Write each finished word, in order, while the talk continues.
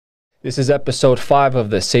This is episode 5 of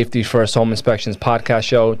the Safety First Home Inspections podcast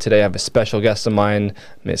show. Today I have a special guest of mine,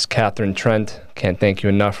 Miss Catherine Trent. Can't thank you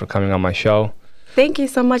enough for coming on my show. Thank you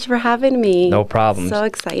so much for having me. No problem. So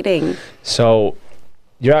exciting. So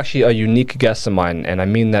you're actually a unique guest of mine, and I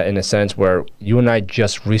mean that in a sense where you and I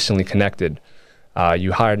just recently connected.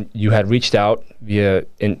 You had reached out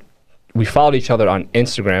we followed each other on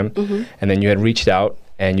Instagram, and then you had reached out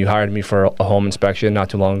and you hired me for a home inspection not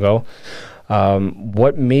too long ago.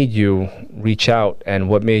 What made you reach out, and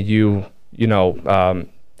what made you,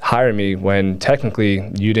 hire me when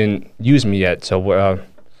technically you didn't use me yet? So,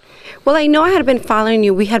 Well, I know I had been following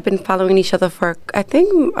you. We had been following each other for, I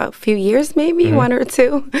think, a few years, maybe 1 or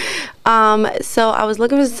 2. So I was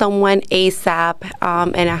looking for someone ASAP,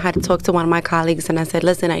 and I had to talk to one of my colleagues, and I said,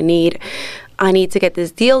 listen, I need to get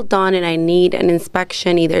this deal done, and I need an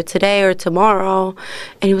inspection either today or tomorrow.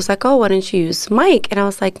 And he was like, oh, why don't you use Mike? And I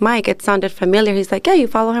was like, Mike, it sounded familiar. He's like, yeah, you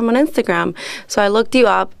follow him on Instagram. So I looked you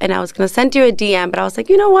up, and I was going to send you a DM, but I was like,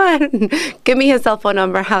 you know what? Give me his cell phone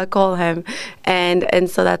number. I'll call him. And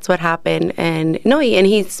so that's what happened. And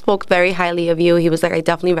he spoke very highly of you. He was like, I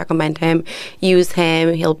definitely recommend him. Use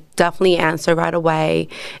him. He'll definitely answer right away.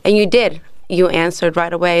 And you did. You answered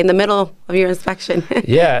right away in the middle of your inspection.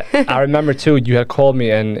 Yeah, I remember too, you had called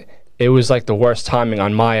me and it was like the worst timing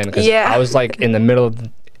on my end because I was like in the middle of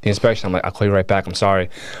the inspection. I'm like, I'll call you right back, I'm sorry.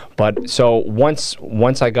 But so once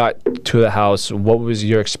I got to the house, what was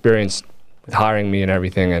your experience with hiring me and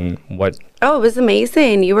everything, and what? Oh, it was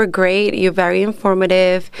amazing. You were great. You're very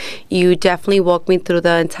informative. You definitely walked me through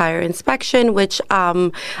the entire inspection, which I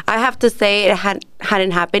have to say it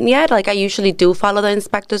hadn't happened yet. Like, I usually do follow the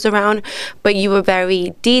inspectors around, but you were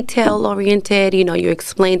very detail oriented. You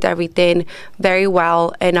explained everything very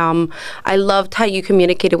well, and I loved how you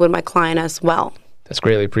communicated with my client as well. That's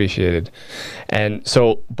greatly appreciated. And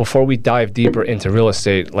so before we dive deeper into real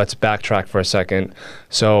estate, let's backtrack for a second.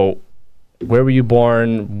 So where were you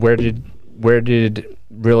born? Where did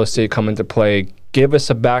real estate come into play? Give us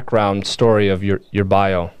a background story of your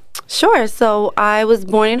bio. Sure. So I was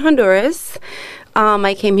born in Honduras.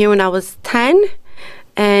 I came here when I was 10.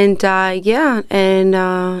 And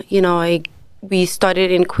we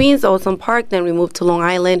started in Queens, Ozone Park. Then we moved to Long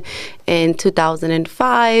Island in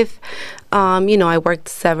 2005. I worked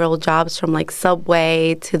several jobs from like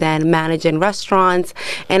Subway to then managing restaurants.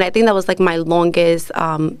 And I think that was like my longest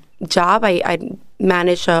job. I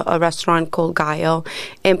managed a restaurant called Gallo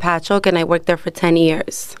in Patchogue, and I worked there for 10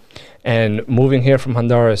 years. And moving here from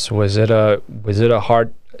Honduras, was it a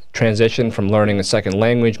hard transition from learning a second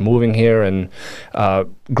language, moving here, and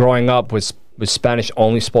growing up was Spanish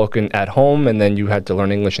only spoken at home, and then you had to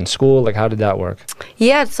learn English in school? Like, how did that work?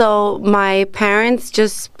 Yeah, so my parents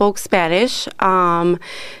just spoke Spanish.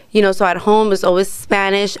 So at home it was always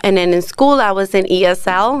Spanish, and then in school I was in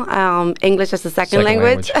ESL, English as a second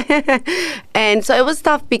language. And so it was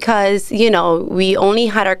tough because, we only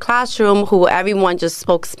had our classroom who everyone just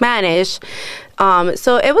spoke Spanish.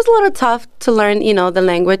 So it was a little tough to learn, the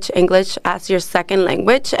language, English as your second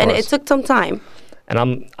language, and it took some time.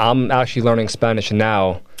 And I'm actually learning Spanish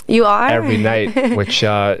now. You are? Every night, which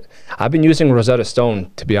I've been using Rosetta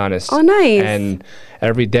Stone, to be honest. Oh, nice. And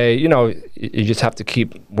every day, you just have to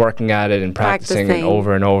keep working at it and practicing it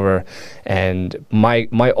over and over. And my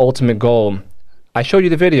ultimate goal, I showed you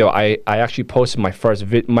the video. I actually posted my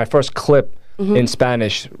first clip in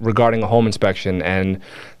Spanish regarding a home inspection, and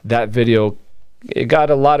that video, it got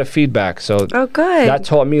a lot of feedback. So good. That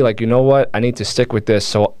taught me, like, you know what? I need to stick with this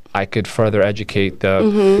so I could further educate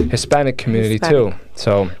the Hispanic community too.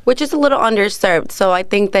 So, which is a little underserved. So I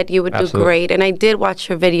think that you would do great. And I did watch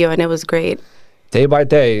your video, and it was great. Day by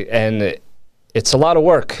day, and it's a lot of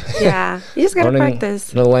work. Yeah, you just gotta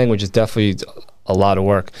practice. Another language is definitely a lot of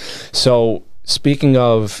work. So speaking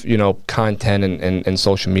of content and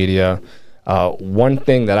social media, one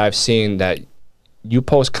thing that I've seen that you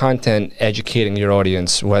post content educating your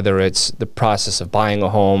audience, whether it's the process of buying a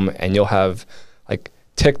home, and you'll have like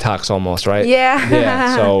TikToks almost, right? Yeah.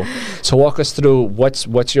 Yeah. So walk us through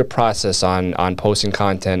what's your process on posting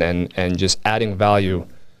content and just adding value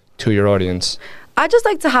to your audience. I just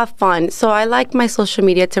like to have fun. So I like my social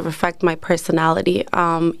media to reflect my personality.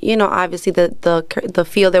 Obviously the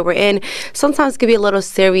field that we're in sometimes can be a little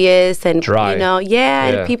serious and dry.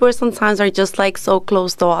 And people sometimes are just like so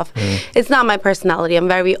closed off. It's not my personality. I'm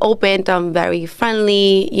very open. I'm very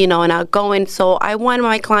friendly, and outgoing. So I want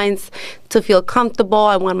my clients to feel comfortable.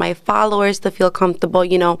 I want my followers to feel comfortable,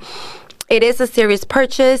 it is a serious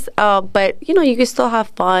purchase, but you know, you can still have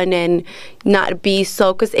fun and not be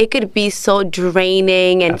so, because it could be so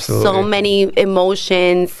draining and so Absolutely. many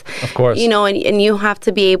emotions. Of course. You know, and you have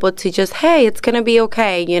to be able to just, hey, it's gonna be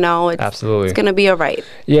okay. You know, Absolutely. it's gonna be all right.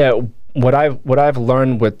 Yeah, what I've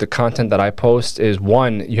learned with the content that I post is,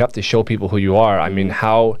 one, you have to show people who you are. I mean,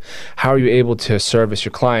 how are you able to service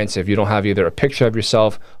your clients if you don't have either a picture of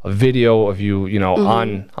yourself, a video of you, you know,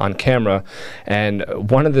 on camera? And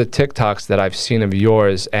one of the TikToks that I've seen of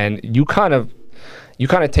yours, and you kind of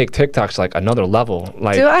take TikToks like another level.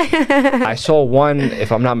 Like, Do I? I saw one,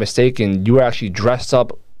 if I'm not mistaken, you were actually dressed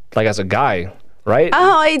up like as a guy, right?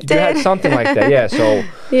 Oh, I You had did. something like that, yeah. So,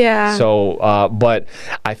 Yeah. but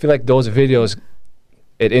I feel like those videos,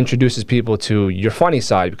 it introduces people to your funny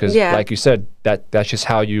side because, Yeah. like you said, that's just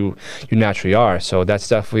how you naturally are. So that's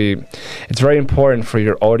definitely, it's very important for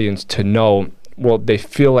your audience to know. Well, they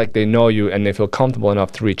feel like they know you and they feel comfortable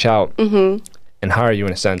enough to reach out and hire you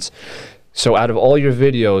in a sense. So out of all your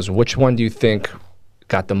videos, which one do you think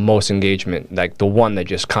got the most engagement? Like the one that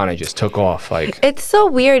just kind of just took off? Like, It's so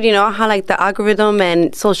weird, you know, how like the algorithm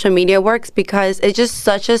and social media works, because it's just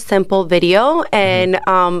such a simple video, and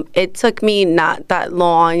it took me not that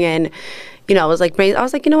long, and you know, I was like,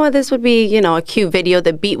 you know what, this would be, you know, a cute video.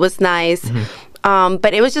 The beat was nice.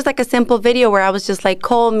 But it was just like a simple video where I was just like,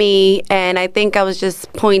 call me, and I think I was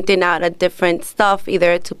just pointing out a different stuff,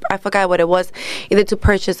 either to, I forgot what it was, either to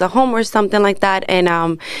purchase a home or something like that, and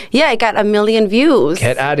yeah, it got 1 million views.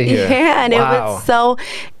 Get outta here. Yeah, and Wow. it was so,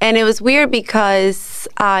 and it was weird because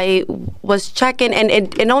I was checking, and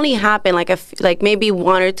it only happened like maybe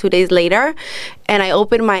 1 or 2 days later, and I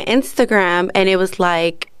opened my Instagram, and it was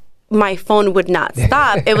like, my phone would not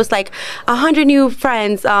stop. It was like 100 new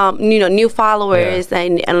friends, you know, new followers,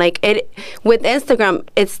 and like it with Instagram,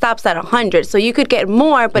 it stops at 100. So you could get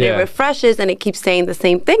more, but it Yeah. refreshes and it keeps saying the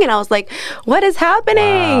same thing. And I was like, what is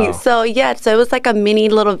happening? Wow. So yeah, so it was like a mini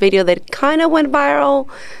little video that kind of went viral.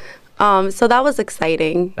 So that was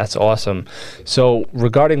exciting. that's awesome. So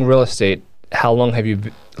regarding real estate, how long have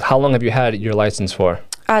you had your license for?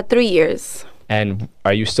 3 years. And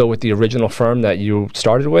are you still with the original firm that you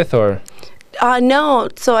started with, or? No,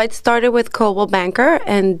 so I started with Coldwell Banker,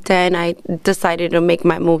 and then I decided to make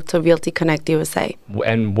my move to Realty Connect USA.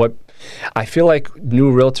 And what I feel like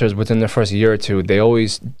new realtors within their first year or two, they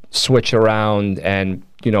always switch around and,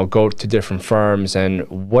 you know, go to different firms. And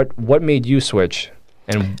what made you switch?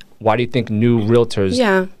 And why do you think new realtors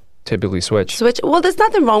Yeah. typically switch? Switch. Well, there's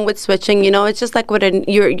nothing wrong with switching. You know, it's just like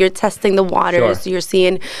you're testing the waters. Sure. You're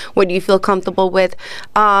seeing what you feel comfortable with.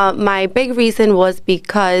 My big reason was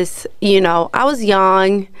because, you know, I was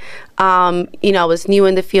young. You know, I was new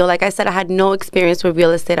in the field. Like I said, I had no experience with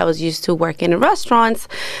real estate. I was used to working in restaurants.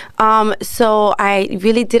 So I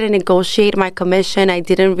really didn't negotiate my commission. I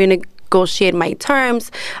didn't really negotiate my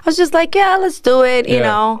terms. I was just like, yeah, let's do it, you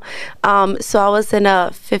Yeah. know. So I was in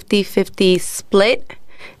a 50-50 split.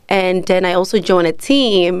 And then I also joined a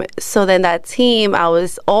team. So then that team, I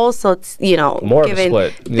was also, you know, More of a given,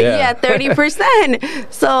 split. Yeah. 30%.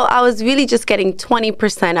 So I was really just getting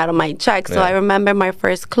 20% out of my check. So Yeah. I remember my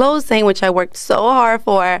first closing, which I worked so hard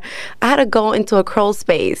for. I had to go into a crawl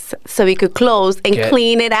space so we could close and Get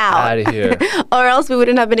clean it out. outta here. Or else we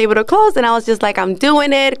wouldn't have been able to close. And I was just like, I'm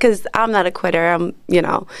doing it because I'm not a quitter. I'm, you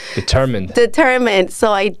know, determined.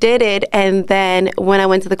 So I did it. And then when I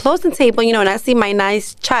went to the closing table, you know, and I see my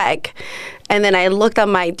nice check, and then I looked at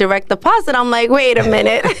my direct deposit, I'm like, wait a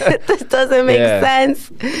minute, this doesn't make Yeah.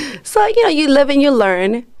 sense. So, you know, you live and you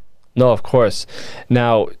learn. No, of course.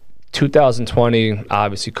 Now, 2020,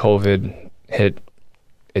 obviously COVID hit.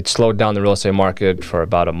 It slowed down the real estate market for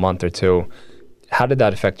about a month or two. How did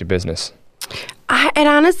that affect your business? And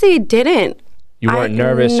honestly, it didn't. You weren't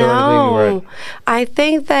nervous or anything? You weren't. I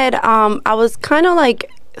think that I was kind of like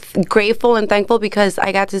grateful and thankful because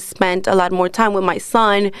I got to spend a lot more time with my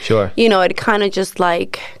son. Sure. You know, it kind of just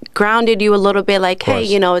like grounded you a little bit, like, hey, course.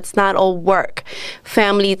 you know, it's not all work.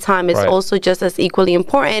 Family time is Right. also just as equally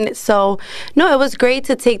important. So, no, it was great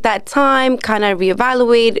to take that time, kind of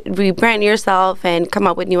reevaluate, rebrand yourself, and come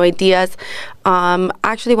up with new ideas.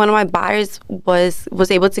 Actually, one of my buyers was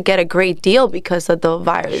able to get a great deal because of the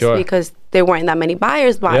virus, Sure. because there weren't that many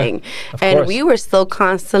buyers buying. of And course. we were still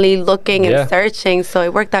constantly looking Yeah. and searching, so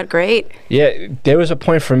it worked out great. Yeah, there was a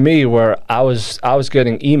point for me where I was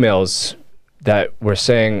getting emails that were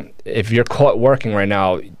saying, if you're caught working right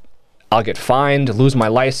now, I'll get fined, lose my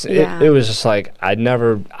license. Yeah. It was just like I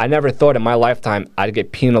never thought in my lifetime I'd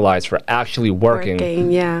get penalized for actually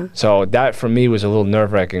working. Yeah. So that for me was a little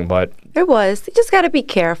nerve-wracking, but It was. You just got to be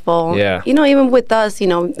careful. Yeah. You know, even with us, you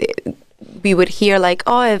know, we would hear like,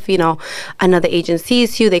 oh, if another agent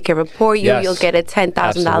sees you, they can report you. Yes. You'll get a $10,000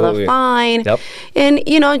 Absolutely. fine. Yep. And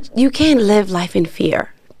you can't live life in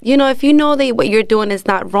fear. If you know that what you're doing is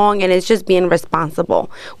not wrong and it's just being responsible,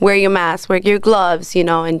 wear your mask, wear your gloves,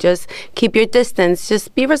 and just keep your distance.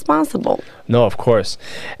 Just be responsible. No, of course.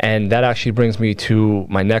 And that actually brings me to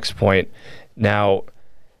my next point. Now,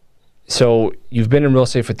 so you've been in real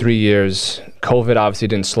estate for 3 years. COVID obviously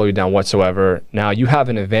didn't slow you down whatsoever. Now you have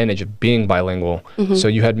an advantage of being bilingual. Mm-hmm. So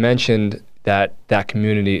you had mentioned that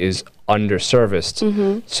community is underserviced.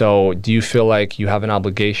 Mm-hmm. So do you feel like you have an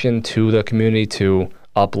obligation to the community to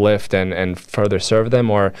uplift and further serve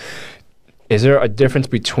them? Or is there a difference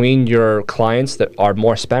between your clients that are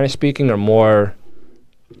more Spanish speaking or more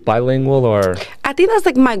bilingual? Or I think that's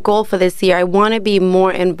like my goal for this year. I want to be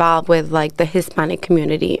more involved with like the Hispanic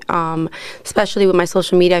community, especially with my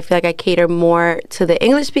social media. I feel like I cater more to the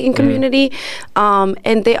English speaking community,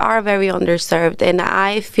 and they are very underserved. And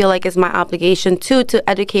I feel like it's my obligation to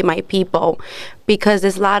educate my people, because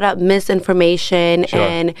there's a lot of misinformation. Sure.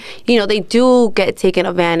 And they do get taken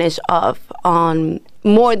advantage of on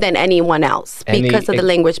more than anyone else because of the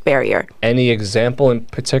language barrier. Any example in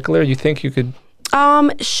particular you think you could?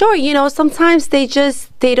 Sure. Sometimes they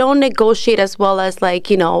don't negotiate as well as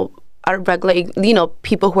like, a regular,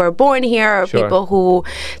 people who are born here, or Sure. people who,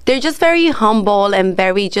 they're just very humble and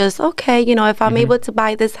very just, okay, if I'm able to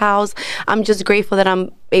buy this house, I'm just grateful that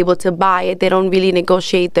I'm able to buy it. They don't really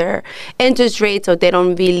negotiate their interest rates, or they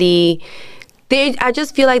don't really, I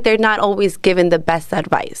just feel like they're not always given the best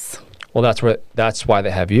advice. Well, that's why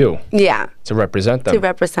they have you. Yeah. To represent them. To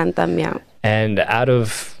represent them, yeah. And out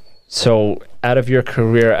of your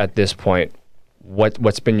career at this point,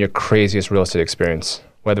 what's been your craziest real estate experience?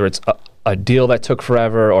 Whether it's a deal that took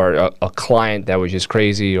forever, or a client that was just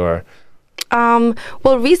crazy, or...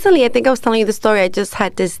 Well, recently, I think I was telling you the story. I just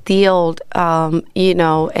had this deal,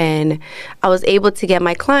 and I was able to get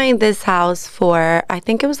my client this house for, I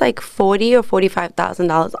think it was like $40,000 or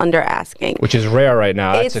 $45,000 under asking. Which is rare right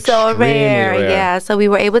now. It's That's so extremely rare, yeah. So we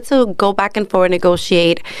were able to go back and forth,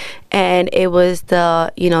 negotiate, and it was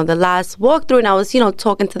the last walkthrough, and I was,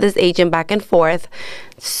 talking to this agent back and forth,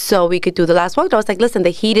 so we could do the last walkthrough. I was like, listen,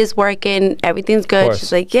 the heat is working, everything's good.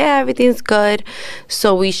 She's like, yeah, everything's good.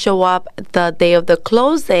 So we show up the day of the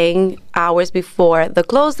closing, hours before the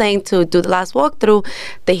closing, to do the last walkthrough.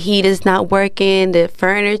 The heat is not working, the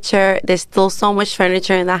furniture, there's still so much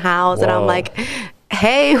furniture in the house. Whoa. And I'm like,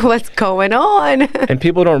 hey, what's going on? And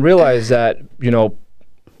people don't realize that,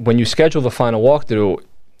 when you schedule the final walkthrough,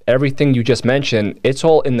 everything you just mentioned, it's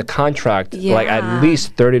all in the contract, like at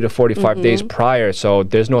least 30 to 45 days prior, so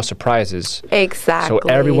there's no surprises. Exactly. So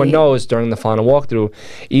everyone knows during the final walkthrough.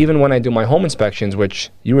 Even when I do my home inspections, which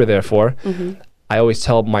you were there for, I always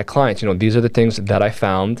tell my clients, these are the things that I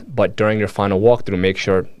found, but during your final walkthrough, make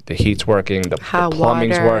sure the heat's working, the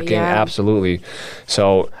plumbing's working, absolutely.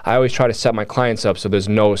 So I always try to set my clients up so there's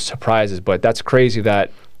no surprises, but that's crazy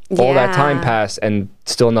that all that time passed and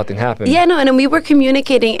still nothing happened. Yeah, no, and we were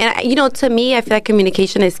communicating. And, to me, I feel like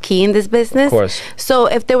communication is key in this business. Of course. So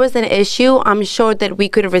if there was an issue, I'm sure that we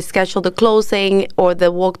could have rescheduled the closing or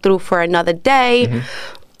the walkthrough for another day.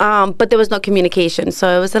 But there was no communication.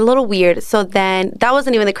 So it was a little weird. So then that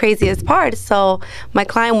wasn't even the craziest part. So my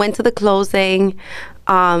client went to the closing.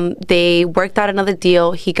 They worked out another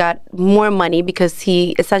deal. He got more money because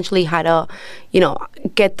he essentially had to,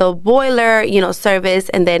 get the boiler, service,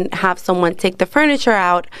 and then have someone take the furniture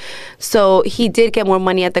out. So he did get more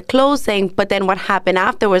money at the closing. But then what happened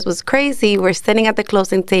afterwards was crazy. We're sitting at the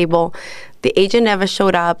closing table. The agent never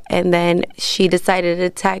showed up, and then she decided to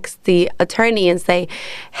text the attorney and say,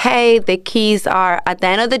 hey, the keys are at the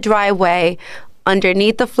end of the driveway,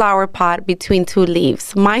 underneath the flower pot between two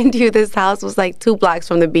leaves. Mind you, this house was like 2 blocks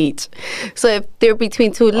from the beach. So if they're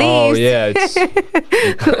between two leaves, where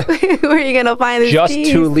are you going to find these just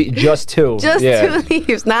keys? Just two. Just 2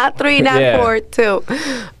 leaves, not 3, not 4, 2.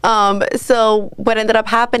 So what ended up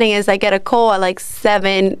happening is I get a call at like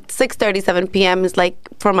 6:30, 7 p.m. It's like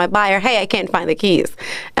from my buyer, hey, I can't find the keys.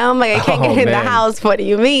 And I'm like, I can't get in the house. What do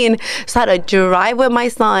you mean? So I had to drive with my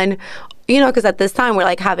son, because at this time we're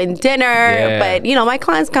like having dinner, but my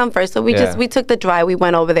clients come first. So we took the drive, we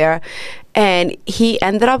went over there, and he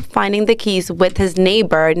ended up finding the keys with his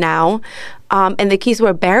neighbor now. And the keys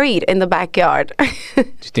were buried in the backyard. Do you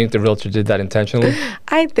think the realtor did that intentionally?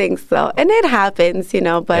 I think so. And it happens,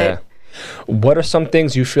 but... Yeah. What are some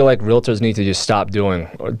things you feel like realtors need to just stop doing?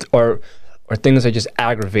 Or things that just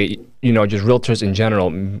aggravate, just realtors in general?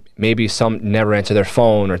 Maybe some never answer their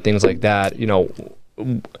phone or things like that,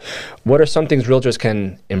 What are some things realtors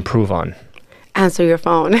can improve on? answer your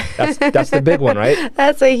phone. That's the big one, right?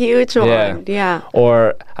 That's a huge one. Yeah.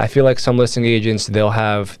 Or I feel like some listing agents, they'll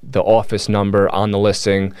have the office number on the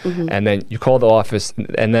listing, and then you call the office,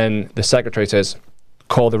 and then the secretary says,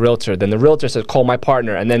 call the realtor. Then the realtor says, call my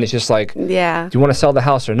partner. And then it's just like, yeah, do you want to sell the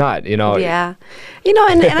house or not? You know? Yeah. You know,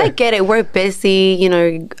 and I get it. We're busy, you know,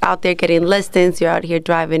 you're out there getting listings. You're out here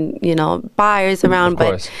driving, you know, buyers around.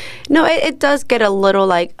 But no, it does get a little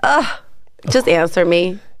like, just answer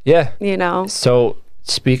me. Yeah. You know? So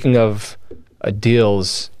speaking of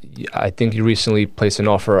deals, I think you recently placed an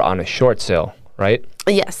offer on a short sale, right?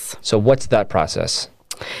 Yes. So what's that process?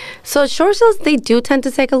 So short sales, they do tend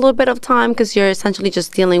to take a little bit of time because you're essentially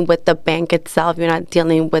just dealing with the bank itself. You're not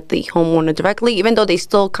dealing with the homeowner directly, even though they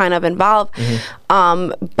still kind of involved.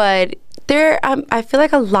 But I feel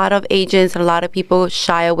like a lot of agents and a lot of people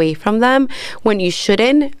shy away from them when you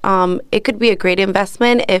shouldn't. It could be a great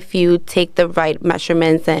investment if you take the right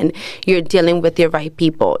measurements and you're dealing with your right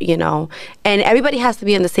people, you know. And everybody has to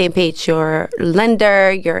be on the same page. Your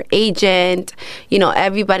lender, your agent, you know,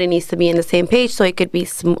 everybody needs to be on the same page so it could be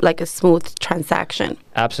like a smooth transaction.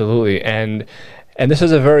 Absolutely. And this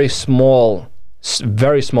is a very small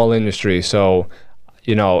industry. So,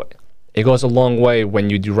 you know, it goes a long way when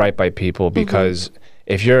you do right by people, because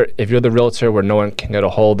if you're the realtor where no one can get a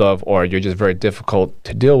hold of, or you're just very difficult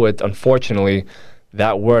to deal with, unfortunately,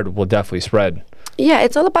 that word will definitely spread. Yeah,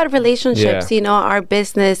 it's all about relationships. You know, our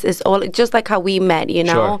business is all just like how we met, you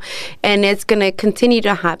know, and it's going to continue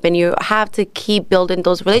to happen. You have to keep building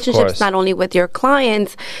those relationships, not only with your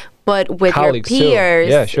clients, but with colleagues, your peers.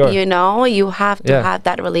 Too. Yeah, sure. You know, you have to have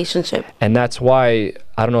that relationship. And that's why,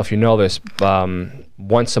 I don't know if you know this,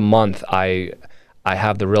 once a month I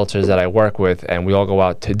have the realtors that I work with, and we all go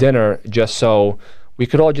out to dinner just so we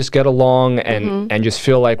could all just get along and just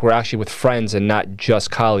feel like we're actually with friends and not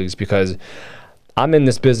just colleagues, because I'm in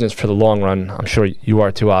this business for the long run. I'm sure you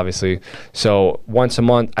are too, obviously. So once a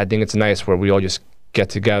month, I think it's nice where we all just get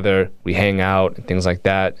together, we hang out and things like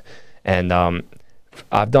that. And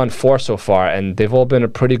I've done 4 so far, and they've all been a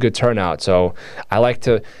pretty good turnout. So I like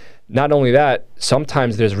to, not only that,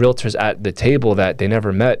 sometimes there's realtors at the table that they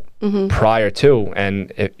never met prior to.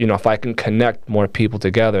 And, if I can connect more people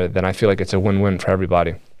together, then I feel like it's a win-win for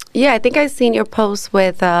everybody. Yeah, I think I've seen your post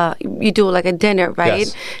with, you do like a dinner, right?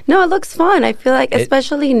 Yes. No, it looks fun. I feel like,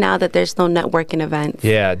 especially now that there's no networking events.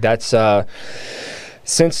 Yeah, that's,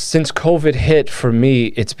 since COVID hit, for me,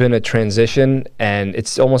 it's been a transition, and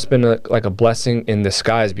it's almost been like a blessing in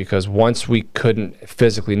disguise, because once we couldn't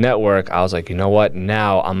physically network, I was like, you know what,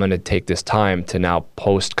 now I'm going to take this time to now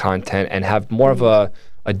post content and have more of a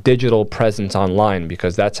digital presence online,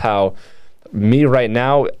 because that's how me right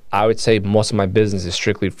now, I would say most of my business is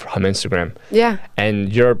strictly from Instagram. Yeah.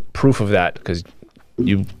 And you're proof of that, because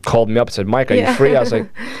you called me up and said, Mike, are you free? I was like,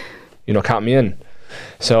 count me in.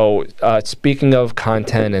 So speaking of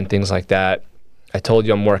content and things like that, I told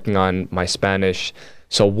you I'm working on my Spanish.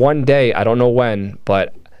 So one day, I don't know when,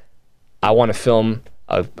 but I want to film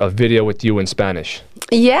a video with you in Spanish.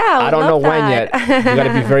 Yeah, I don't know when yet. You got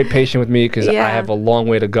to be very patient with me, because I have a long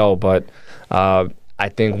way to go. But I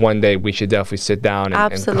think one day we should definitely sit down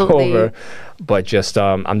and go over. But just,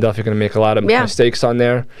 I'm definitely going to make a lot of mistakes on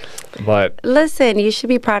there. But listen, you should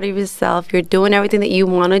be proud of yourself. You're doing everything that you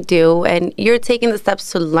want to do, and you're taking the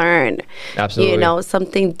steps to learn. Absolutely. You know,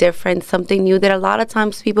 something different, something new that a lot of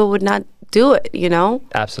times people would not do it, you know?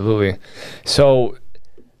 Absolutely. So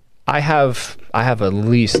I have at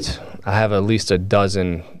least a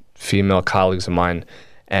dozen female colleagues of mine,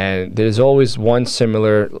 and there's always one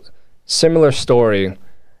similar story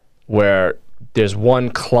where there's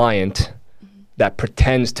one client that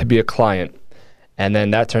pretends to be a client, and then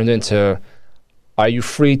that turns into, are you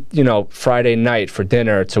free, Friday night for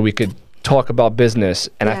dinner so we could talk about business?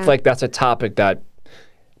 And I feel like that's a topic that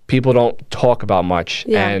people don't talk about much.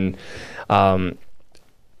 And how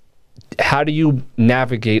do you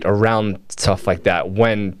navigate around stuff like that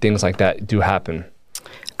when things like that do happen?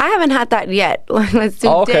 I haven't had that yet. Let's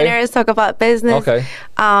do dinner, let's talk about business. Okay.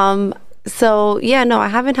 So, I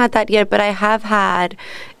haven't had that yet, but I have had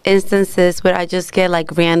instances where I just get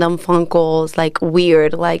like random phone calls, like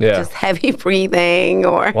weird, like just heavy breathing,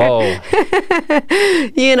 or, or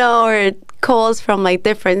calls from like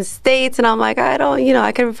different states. And I'm like, I don't,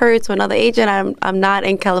 I can refer you to another agent. I'm not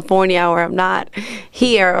in California, or I'm not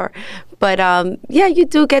here. But you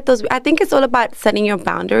do get those. I think it's all about setting your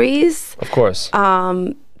boundaries. Of course.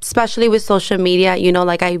 Especially with social media,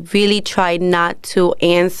 like I really try not to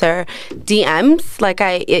answer DMs. Like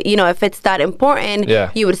if it's that important,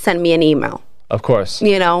 you would send me an email. Of course.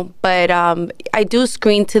 You know, but I do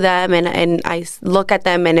screen to them, and I look at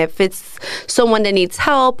them, and if it's someone that needs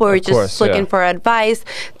help or Of just course, looking yeah. for advice,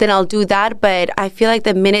 then I'll do that. But I feel like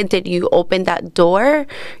the minute that you open that door,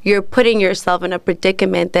 you're putting yourself in a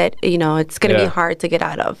predicament that, you know, it's going to Yeah. be hard to get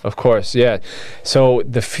out of. Of course, yeah. So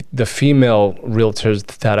the female realtors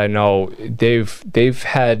that I know, they've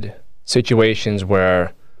had situations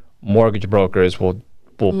where mortgage brokers will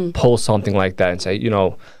pull something like that and say, you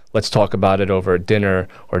know, let's talk about it over dinner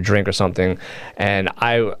or drink or something. And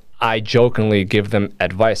I jokingly give them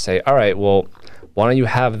advice, say, all right, well, why don't you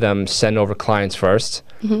have them send over clients first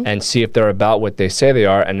and see if they're about what they say they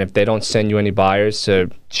are, and if they don't send you any buyers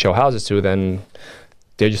to show houses to, then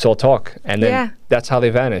they just all talk, and then Yeah. that's how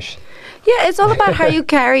they vanish. Yeah, it's all about how you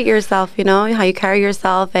carry yourself, you know, how you carry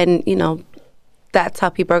yourself, and, you know, that's how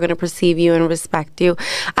people are going to perceive you and respect you.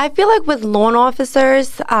 I feel like with loan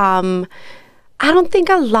officers, I don't think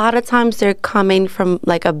a lot of times they're coming from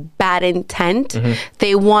like a bad intent.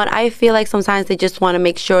 I feel like sometimes they just want to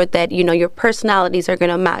make sure that, you know, your personalities are going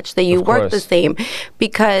to match, that you Of work the course. same.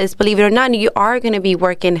 Because believe it or not, you are going to be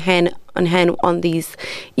working hand on hand on these,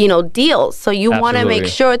 you know, deals. So you want to make Absolutely.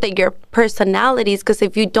 sure that your personalities, because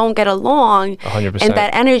if you don't get along 100%. and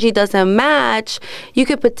that energy doesn't match, you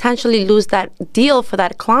could potentially lose that deal for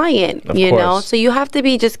that client, Of you know? course. So you have to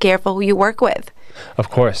be just careful who you work with. Of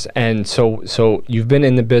course. And so you've been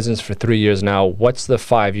in the business for 3 years now. What's the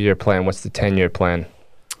 5-year plan? What's the 10-year plan?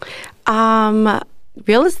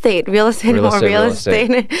 Real estate, Real estate, real real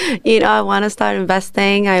estate. You know, I want to start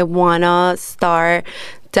investing. I want to start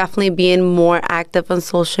definitely being more active on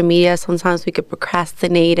social media. Sometimes we could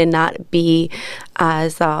procrastinate and not be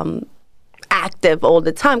as active all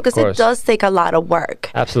the time, because it course. does take a lot of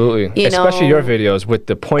work. Absolutely. You Especially your know- videos with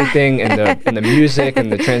the pointing and the music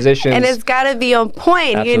and the transitions. And it's got to be on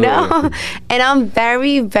point, you know? Absolutely. And I'm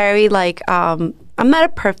very, very like, I'm not a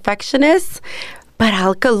perfectionist, but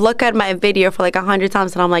I'll go look at my video for like 100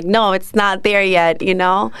 times and I'm like, no, it's not there yet, you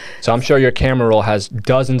know? So I'm sure your camera roll has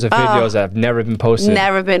dozens of videos that have never been posted.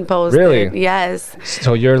 Never been posted. Really? Yes.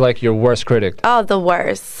 So you're like your worst critic. Oh, the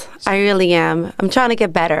worst. I really am. I'm trying to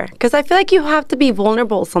get better because I feel like you have to be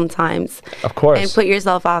vulnerable sometimes Of course. and put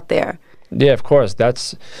yourself out there. Yeah, of course.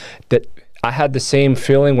 That. I had the same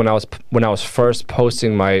feeling when I was first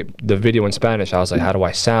posting the video in Spanish. I was like, how do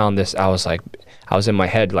I sound this? I was in my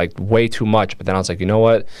head like way too much. But then I was like, you know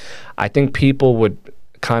what? I think people would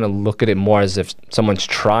kind of look at it more as if someone's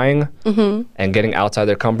trying and getting outside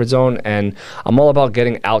their comfort zone. And I'm all about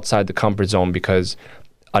getting outside the comfort zone, because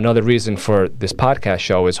another reason for this podcast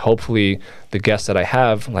show is hopefully the guests that I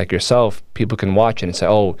have, like yourself, people can watch it and say,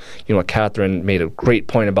 oh, you know, Catherine made a great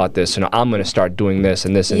point about this. You know, I'm going to start doing this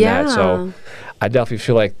and this and that. So I definitely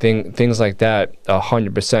feel like things like that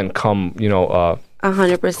 100% come, you know,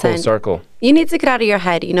 100%. full circle. You need to get out of your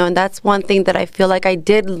head, you know, and that's one thing that I feel like I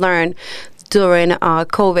did learn during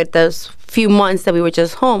COVID, those few months that we were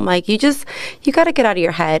just home. Like, you got to get out of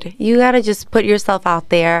your head. You got to just put yourself out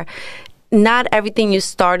there. Not everything you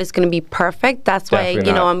start is going to be perfect. That's why, Definitely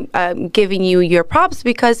you know, I'm giving you your props,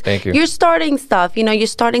 because Thank you. you're starting stuff. You know, you're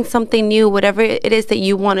starting something new. Whatever it is that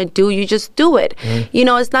you want to do, you just do it. You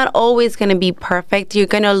know, it's not always going to be perfect. You're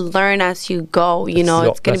going to learn as you go. You know,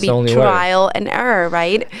 it's going to that's the only be way. trial and error,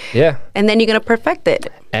 right? Yeah. And then you're going to perfect it.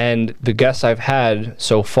 And the guests I've had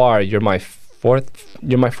so far, you're my fourth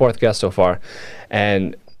guest so far.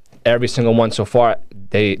 And every single one so far,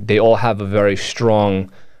 they all have a very strong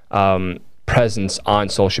presence on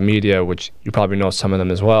social media, which you probably know some of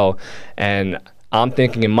them as well. And I'm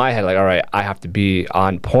thinking in my head, like, all right, I have to be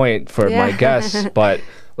on point for my Yeah. guests. But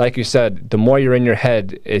like you said, the more you're in your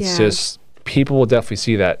head, it's Yeah. just, people will definitely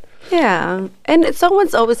see that. Yeah. And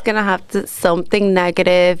someone's always going to have something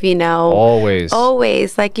negative, you know. Always.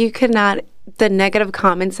 Always. Like, you cannot, the negative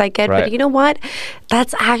comments I get, Right. but you know what?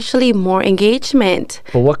 That's actually more engagement.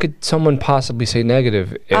 But what could someone possibly say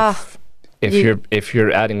negative if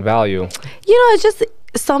you're adding value? You know, it's just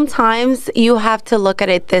sometimes you have to look at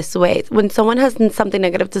it this way. When someone has something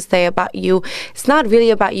negative to say about you, it's not really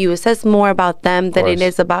about you. It says more about them than it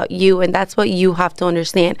course. is about you. And that's what you have to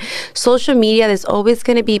understand. Social media, there's always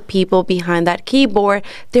going to be people behind that keyboard.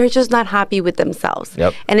 They're just not happy with themselves.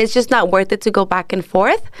 Yep. And it's just not worth it to go back and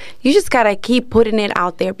forth. You just got to keep putting it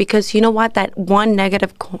out there, because you know what? That one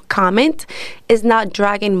negative comment is not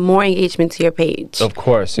dragging more engagement to your page. Of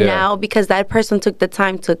course, yeah. Now, because that person took the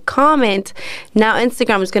time to comment, now Instagram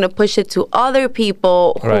is going to push it to other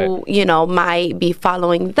people who, Right. you know, might be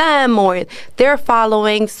following them or they're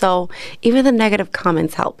following. So even the negative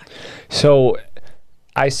comments help. So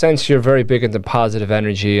I sense you're very big into positive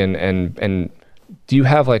energy, and do you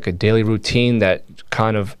have like a daily routine that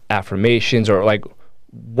kind of affirmations, or like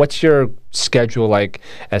what's your schedule like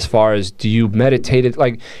as far as, do you meditate it?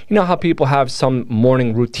 Like, you know how people have some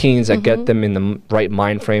morning routines that get them in the right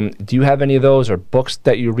mind frame. Do you have any of those, or books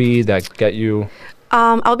that you read that get you?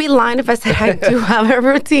 I'll be lying if I said I do have a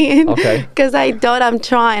routine. Okay. Because I don't. I'm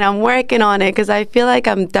trying. I'm working on it because I feel like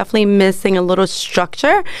I'm definitely missing a little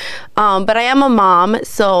structure. But I am a mom,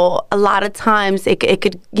 so a lot of times it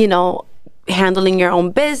could, handling your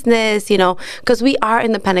own business, because we are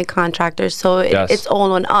independent contractors, so it's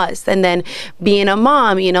all on us. And then being a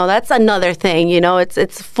mom, that's another thing,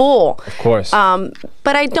 it's full. Of course.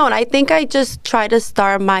 But I don't. I think I just try to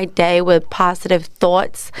start my day with positive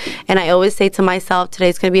thoughts. And I always say to myself,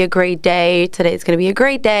 today's going to be a great day. Today's going to be a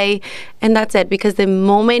great day. And that's it. Because the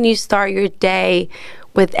moment you start your day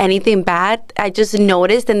with anything bad, I just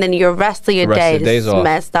noticed, and then your rest of your day is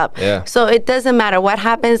messed up. Yeah. So it doesn't matter what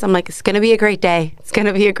happens. I'm like, it's going to be a great day. It's going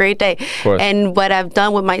to be a great day. And what I've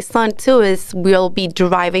done with my son too is we'll be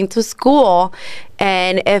driving to school,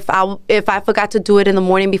 and if I forgot to do it in the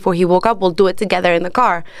morning before he woke up, we'll do it together in the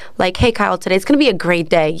car. Like, hey, Kyle, today's going to be a great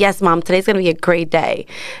day. Yes, Mom, today's going to be a great day.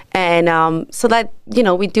 And so that,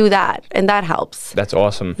 we do that, and that helps. That's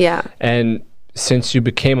awesome. Yeah. And since you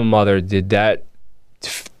became a mother, did that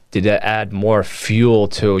add more fuel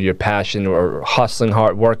to your passion, or hustling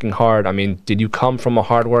hard, working hard? I mean, did you come from a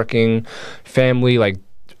hardworking family, like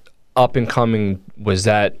up and coming? Was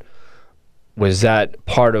that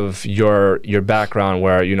part of your background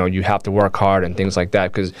where, you have to work hard and things like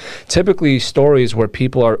that? Because typically stories where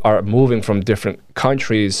people are moving from different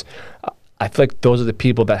countries, I feel like those are the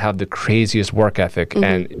people that have the craziest work ethic.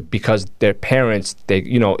 And because their parents,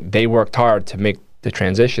 they worked hard to make the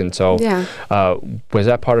transition. So was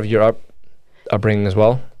that part of your upbringing as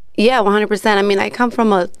well? Yeah, 100%. I mean, I come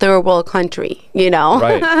from a third world country,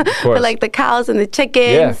 Right, of course. With like the cows and the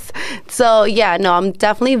chickens. Yeah. So I'm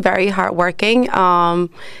definitely very hardworking.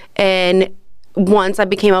 And once I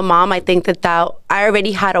became a mom, I think that I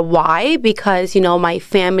already had a why, because, my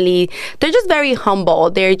family, they're just very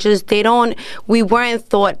humble. We weren't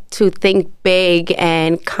thought to think big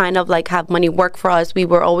and kind of like have money work for us. We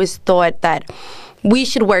were always thought that we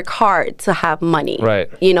should work hard to have money. Right.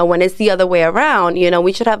 When it's the other way around,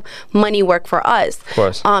 we should have money work for us. Of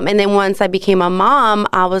course. And then once I became a mom,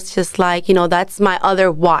 I was just like, that's my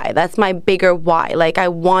other why. That's my bigger why. Like, I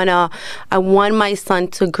want my son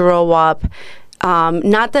to grow up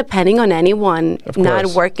not depending on anyone, not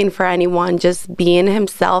working for anyone, just being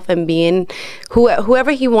himself and being whoever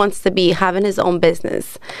he wants to be, having his own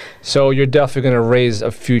business. So you're definitely going to raise a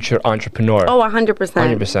future entrepreneur. Oh, 100%.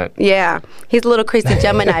 100%. Yeah. He's a little crazy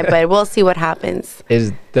Gemini, but we'll see what happens.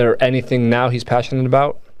 Is there anything now he's passionate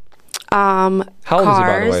about? How old is he,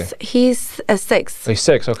 by the way? He's 6. He's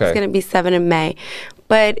 6, okay. He's going to be 7 in May.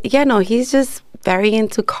 But, he's just very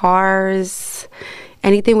into cars,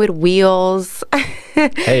 anything with wheels.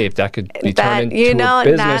 Hey, if that could be turned into a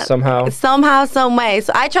business somehow. Somehow, some way.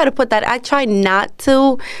 So I try to put that, I try not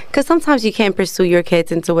to, because sometimes you can't pursue your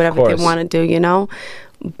kids into whatever they want to do,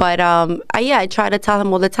 But I try to tell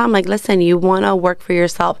him all the time, like, listen, you want to work for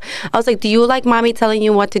yourself. I was like, do you like mommy telling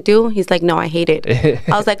you what to do? He's like, no, I hate it.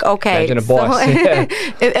 I was like, okay. Imagine a boss.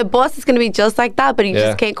 So, a boss is going to be just like that, but you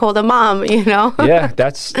just can't call the mom, Yeah,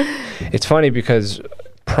 it's funny because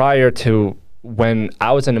prior to when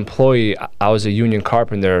I was an employee, I was a union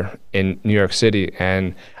carpenter in New York City,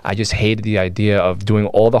 and I just hated the idea of doing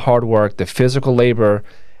all the hard work, the physical labor,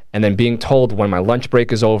 and then being told when my lunch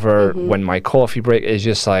break is over, when my coffee break is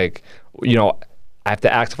just like, I have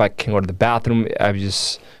to ask if I can go to the bathroom. I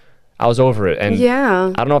was over it. And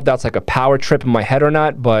I don't know if that's like a power trip in my head or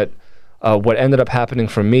not, but what ended up happening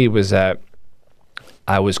for me was that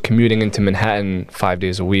I was commuting into Manhattan 5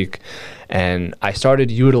 days a week, and I started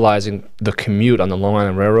utilizing the commute on the Long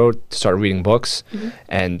Island Railroad to start reading books.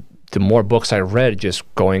 And the more books I read, just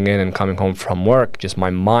going in and coming home from work, just my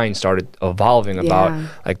mind started evolving about,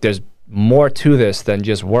 like, there's more to this than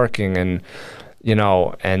just working. And,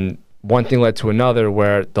 and one thing led to another,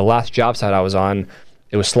 where the last job site I was on,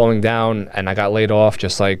 it was slowing down and I got laid off,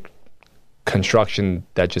 just like construction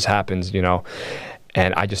that just happens,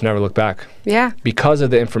 and I just never looked back. Yeah. Because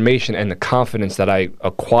of the information and the confidence that I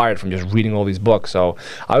acquired from just reading all these books. So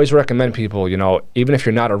I always recommend people, even if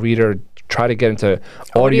you're not a reader, try to get into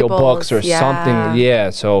audiobooks or something. Yeah.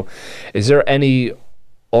 So is there any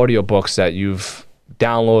audiobooks that you've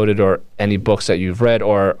downloaded or any books that you've read,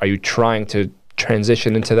 or are you trying to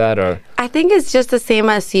transition into that? Or I think it's just the same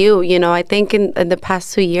as you. I think in the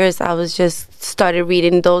past 2 years, I was just started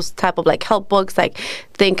reading those type of like help books, like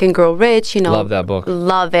Think and Grow Rich. You know, Love that book.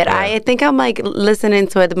 Love it. Yeah. I think I'm like listening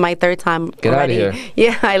to it my third time Get already. out of here.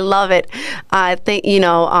 Yeah, I love it. I think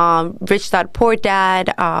Rich Dad Poor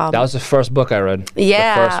Dad. That was the first book I read.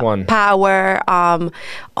 Yeah, The first one. Power,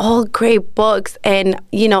 all great books. And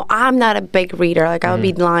I'm not a big reader. Like I would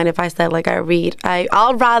be lying if I said like I read.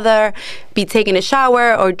 I'll rather be taking a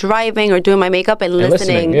shower or driving or doing my makeup and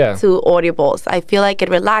listening yeah. to audibles. I feel like it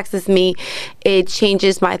relaxes me. It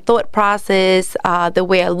changes my thought process, the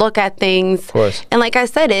way I look at things. Of course. And like I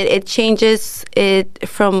said, it changes it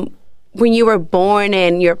from when you were born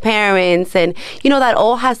and your parents, and that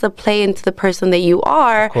all has to play into the person that you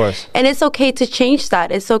are. Of course. And it's okay to change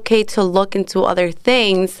that. It's okay to look into other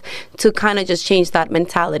things to kind of just change that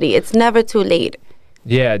mentality. It's never too late.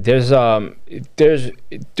 Yeah, there's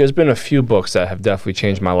been a few books that have definitely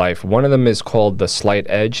changed my life. One of them is called The Slight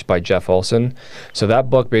Edge by Jeff Olson. So that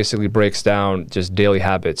book basically breaks down just daily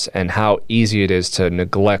habits and how easy it is to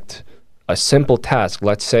neglect a simple task.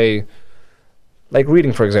 Let's say, like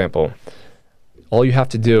reading, for example. All you have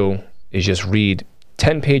to do is just read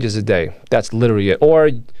 10 pages a day. That's literally it. Or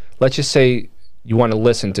let's just say you want to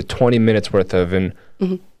listen to 20 minutes worth of an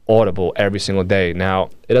Audible every single day. Now,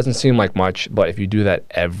 it doesn't seem like much, but if you do that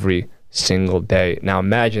every single day, now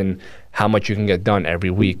imagine how much you can get done every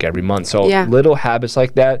week, every month. So Yeah. little habits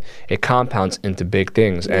like that, it compounds into big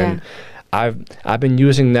things. And I've been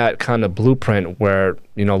using that kind of blueprint where,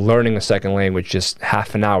 learning a second language, just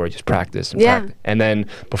half an hour, just practice and Yeah. practice. And then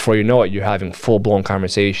before you know it, you're having full-blown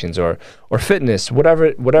conversations or fitness, whatever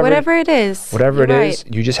it is. Whatever it is,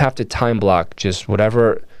 You just have to time block just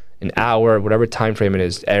whatever, an hour, whatever time frame it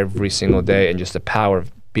is, every single day, and just the power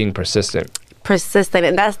of being persistent. Persistent,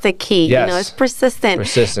 and that's the key. Yes. It's persistent.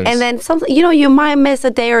 Persistence. And then something, you might miss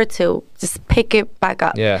a day or two. Just pick it back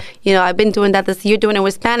up. Yeah. I've been doing that this year, doing it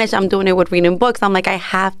with Spanish. I'm doing it with reading books. I'm like, I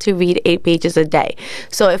have to read 8 pages a day.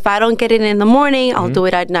 So if I don't get it in the morning, I'll do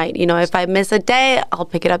it at night. If I miss a day, I'll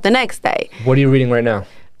pick it up the next day. What are you reading right now?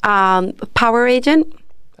 Power Agent.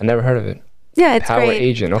 I never heard of it. Yeah, it's Power great.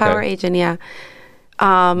 Agent, okay. Power Agent, yeah.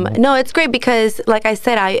 No, it's great because, like I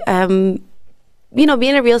said, being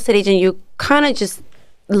a real estate agent, you kind of just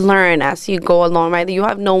learn as you go along, right? You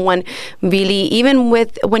have no one really, even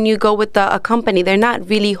when you go with a company, they're not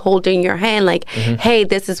really holding your hand like, hey,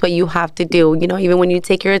 this is what you have to do. Even when you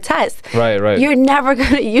take your test, Right. you're never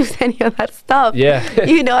going to use any of that stuff. Yeah.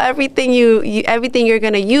 Everything everything you're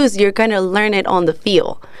going to use, you're going to learn it on the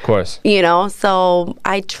field. Of course. So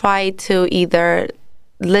I try to either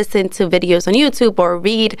listen to videos on YouTube or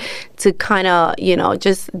read to kind of,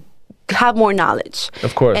 just have more knowledge.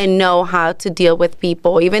 Of course. And know how to deal with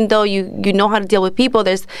people. Even though you know how to deal with people,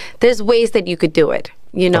 there's ways that you could do it,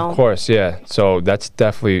 Of course, yeah. So that's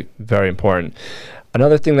definitely very important.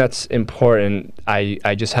 Another thing that's important,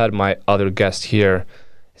 I just had my other guest here.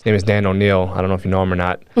 His name is Dan O'Neill. I don't know if you know him or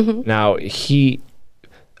not. Now, he,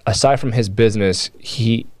 aside from his business,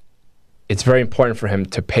 it's very important for him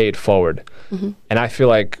to pay it forward. And I feel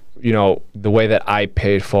like, the way that I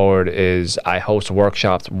pay it forward is I host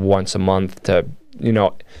workshops once a month to,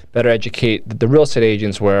 better educate the real estate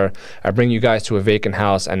agents, where I bring you guys to a vacant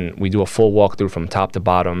house and we do a full walkthrough from top to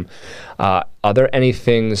bottom. Are there any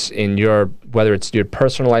things in whether it's your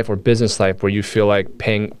personal life or business life, where you feel like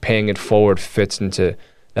paying it forward fits into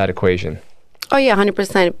that equation? Oh yeah,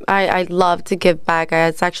 100%. I love to give back.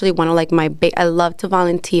 It's actually one of like I love to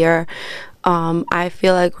volunteer. I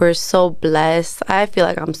feel like we're so blessed. I feel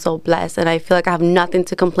like I'm so blessed, and I feel like I have nothing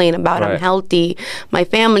to complain about. Right. I'm healthy. My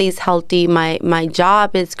family's healthy. My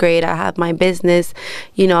job is great. I have my business.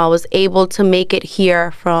 I was able to make it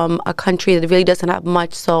here from a country that really doesn't have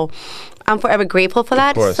much. So I'm forever grateful for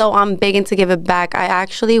that. So I'm big into give it back. I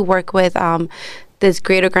actually work with this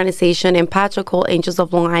great organization in Patrick called Angels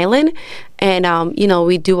of Long Island, and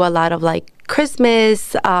we do a lot of like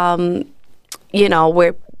Christmas,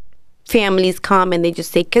 where families come and they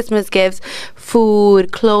just take Christmas gifts,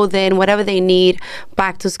 food, clothing, whatever they need,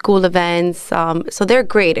 back to school events. So they're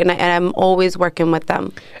great, and I'm always working with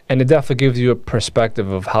them. And it definitely gives you a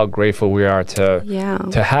perspective of how grateful we are to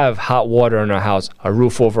have hot water in our house, a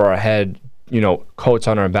roof over our head, coats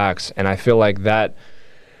on our backs. And I feel like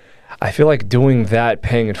doing that,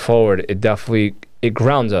 paying it forward, it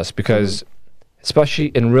grounds us, because especially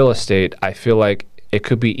in real estate, I feel like it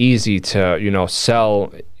could be easy to,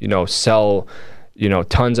 sell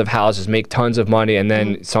tons of houses, make tons of money, and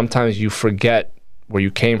then sometimes you forget where you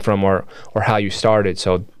came from or how you started.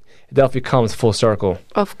 So it definitely comes full circle.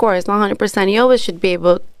 Of course, 100%. You always should be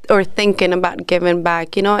able, or thinking about giving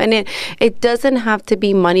back, you know. And it doesn't have to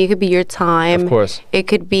be money. It could be your time. Of course. It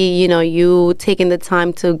could be, you know, you taking the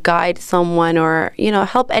time to guide someone or, you know,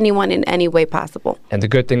 help anyone in any way possible. And the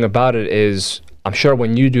good thing about it is, I'm sure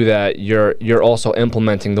when you do that, you're also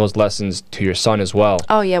implementing those lessons to your son as well.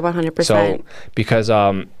 Oh yeah, 100%. So because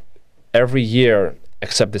every year,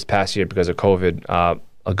 except this past year because of COVID,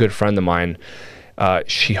 a good friend of mine,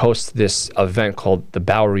 she hosts this event called the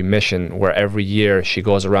Bowery Mission, where every year she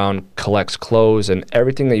goes around, collects clothes and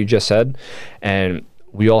everything that you just said, and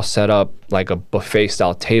we all set up like a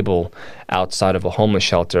buffet-style table outside of a homeless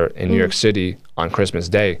shelter in New York City on Christmas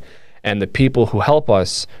Day. And the people who help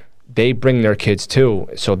us, they bring their kids too.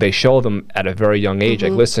 So they show them at a very young age,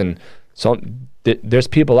 like, listen, so there's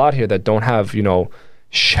people out here that don't have, you know,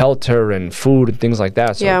 shelter and food and things like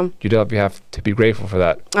that. So you have to be grateful for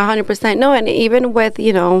that. 100%. No, and even with,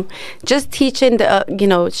 you know, just teaching the, you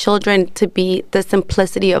know, children to be the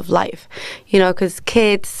simplicity of life, you know, because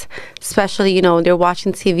kids, especially, you know, they're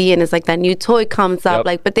watching TV and it's like that new toy comes up,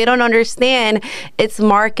 like, but they don't understand it's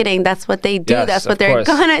marketing. That's what they do. Yes, that's what of they're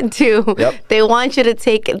gonna do. Yep. They want you to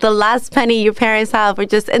take the last penny your parents have or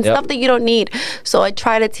just, and stuff that you don't need. So I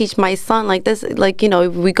try to teach my son like this, like, you know,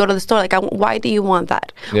 if we go to the store, like, why do you want that?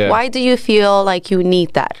 Why do you feel like you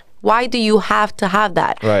need that? Why do you have to have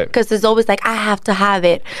that? Right. Because it's always like, I have to have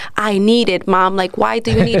it. I need it, Mom. Like, why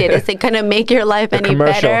do you need it? Is it going to make your life any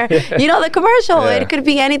better? You know, the commercial. It could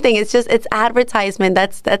be anything. It's just, it's advertisement.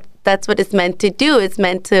 That's what it's meant to do. It's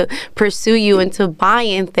meant to pursue you into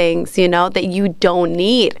buying things, you know, that you don't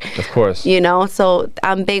need. Of course. You know, so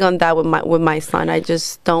I'm big on that with my son. I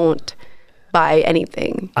just don't buy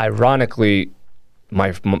anything. Ironically,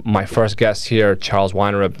 my first guest here, Charles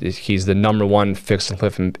Weinerup, he's the #1 fix and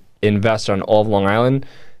flip investor on all of Long Island.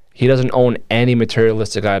 He doesn't own any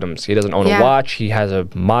materialistic items. He doesn't own a watch. He has a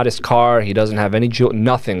modest car. He doesn't have any jewelry,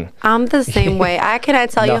 nothing. I'm the same way. I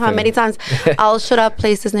cannot tell you how many times I'll show up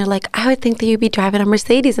places and they're like, I would think that you'd be driving a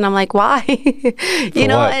Mercedes. And I'm like, why? You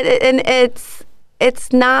know, and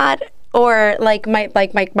it's not... Or like my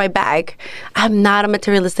bag. I'm not a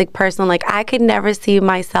materialistic person. Like, I could never see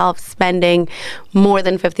myself spending more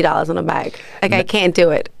than $50 on a bag. Like, I can't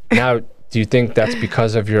do it. Now, do you think that's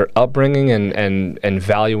because of your upbringing and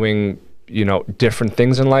valuing, you know, different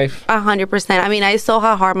things in life? 100%. I mean, I saw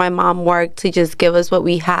how hard my mom worked to just give us what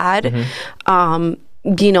we had.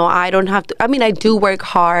 You know, I don't have to, I mean, I do work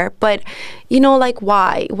hard, but, you know, like,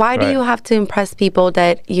 why? Why do you have to impress people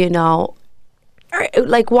that, you know,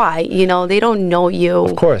 like, why? You know, they don't know you.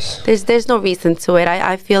 Of course. There's no reason to it.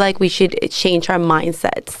 I feel like we should change our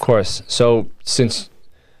mindsets. Of course. So since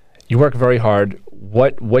you work very hard,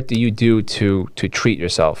 what do you do to treat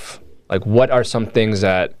yourself? Like, what are some things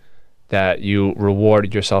that you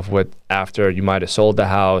rewarded yourself with after you might have sold the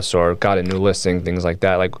house or got a new listing, things like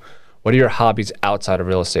that? Like, what are your hobbies outside of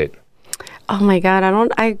real estate? Oh my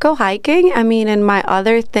God, I go hiking. I mean, and my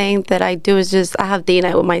other thing that I do is just, I have date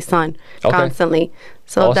night with my son constantly.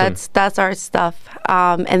 So awesome. that's our stuff.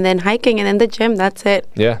 And then hiking and then the gym, that's it.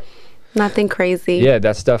 Yeah. Nothing crazy. Yeah,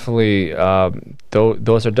 that's definitely,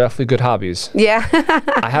 those are definitely good hobbies. Yeah.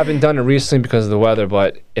 I haven't done it recently because of the weather,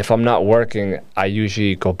 but if I'm not working, I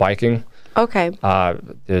usually go biking. Okay.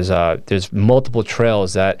 There's multiple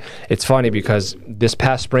trails that, it's funny because this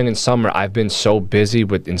past spring and summer I've been so busy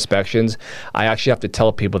with inspections. I actually have to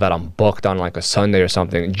tell people that I'm booked on like a Sunday or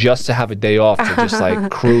something just to have a day off to just like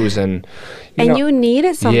cruise and you need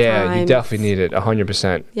it sometimes. Yeah, you definitely need it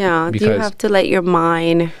 100%. Yeah, because you have to let your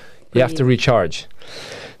mind breathe. You have to recharge.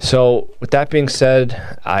 So with that being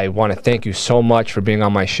said, I want to thank you so much for being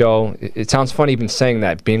on my show. It sounds funny even saying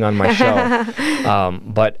that, being on my show.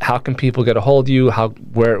 But how can people get a hold of you?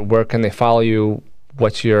 Where can they follow you?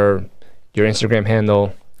 What's your Instagram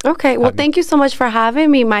handle? Okay. Well, thank you so much for having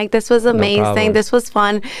me, Mike. This was amazing. No, this was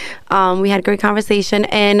fun. We had a great conversation.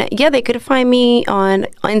 And yeah, they could find me on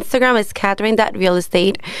Instagram. It's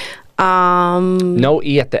Catherine.realestate. No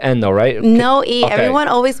E at the end though, right? No E. Okay. Everyone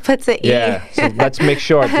always puts an E. Yeah. So let's make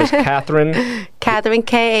sure it's just Catherine. Catherine,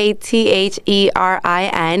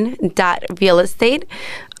 KATHERIN.realestate.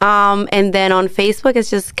 And then on Facebook, it's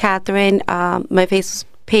just Catherine. My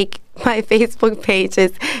Facebook page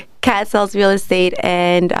is Cat Sells Real Estate,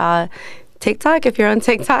 and TikTok, if you're on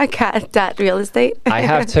TikTok, cat.realestate. I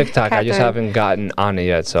have TikTok. I just haven't gotten on it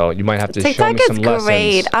yet, so you might have to TikTok show me some lessons. TikTok is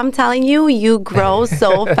great. I'm telling you, you grow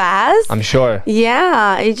so fast. I'm sure.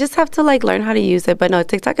 Yeah, you just have to like learn how to use it. But no,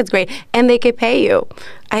 TikTok is great, and they could pay you.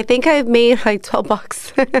 I think I've made like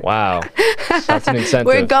 $12. Wow, that's an incentive.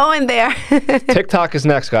 We're going there. TikTok is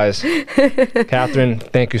next, guys. Catherine,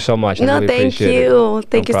 thank you so much. I really appreciate it.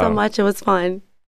 Thank you so much. It was fun.